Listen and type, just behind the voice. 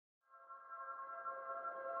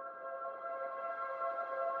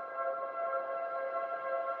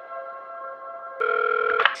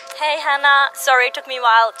Hey Hannah, sorry it took me a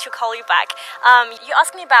while to call you back. You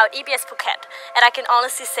asked me about EBS Phuket, and I can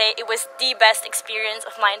honestly say it was the best experience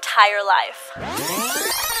of my entire life.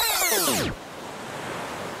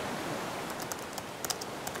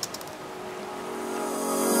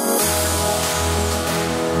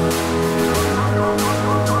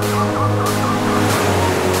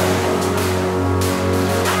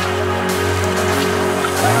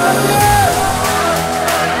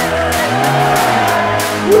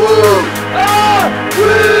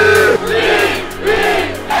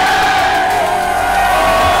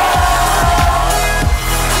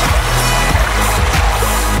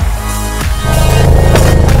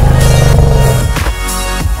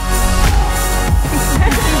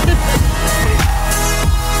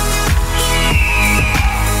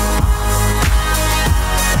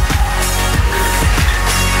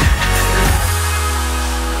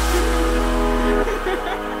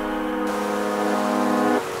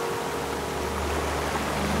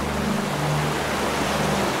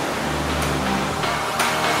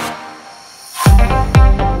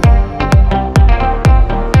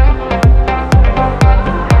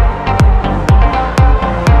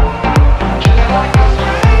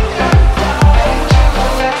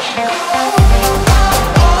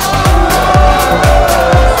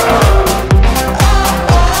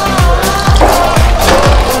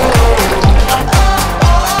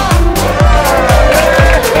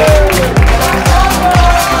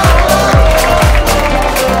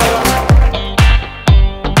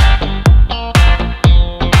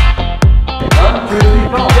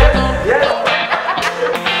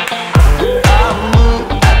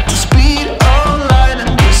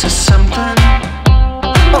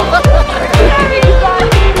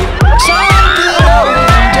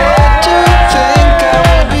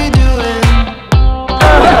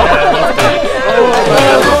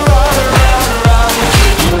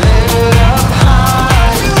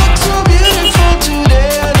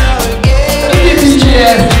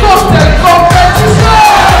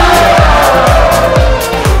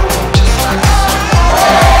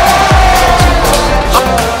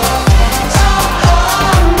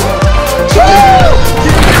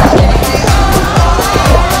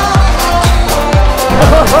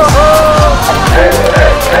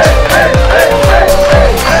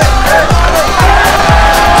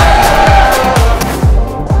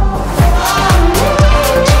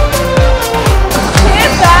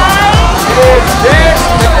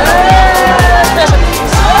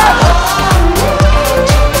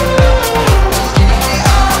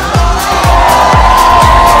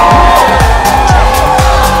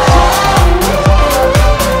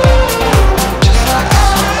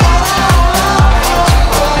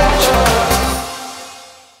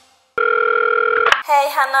 Hey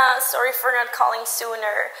Hannah, sorry for not calling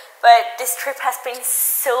sooner, but this trip has been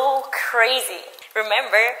so crazy.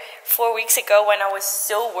 Remember 4 weeks ago when I was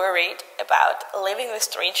so worried about living with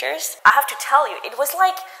strangers? I have to tell you, it was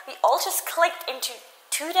like we all just clicked into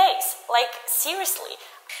 2 days. Like, seriously.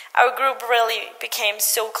 Our group really became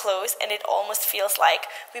so close and it almost feels like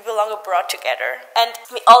we belong abroad together. And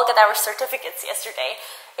we all got our certificates yesterday.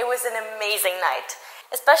 It was an amazing night.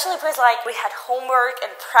 Especially because we had homework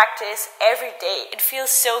and practice every day. It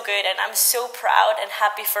feels so good and I'm so proud and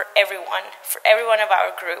happy for everyone of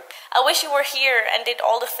our group. I wish you were here and did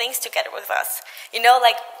all the things together with us. You know,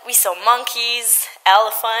 we saw monkeys,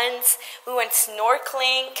 elephants, we went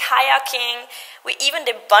snorkeling, kayaking, we even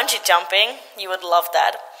did bungee jumping. You would love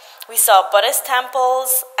that. We saw Buddhist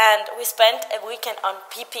temples and we spent a weekend on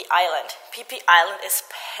Phi Phi Island. Phi Phi Island is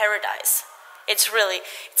paradise.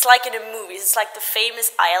 It's like in the movies. It's like the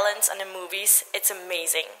famous islands in the movies. It's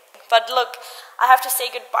amazing. But look, I have to say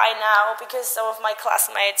goodbye now because some of my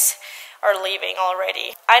classmates are leaving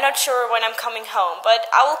already. I'm not sure when I'm coming home, but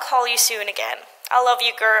I will call you soon again. I love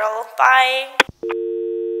you, girl. Bye.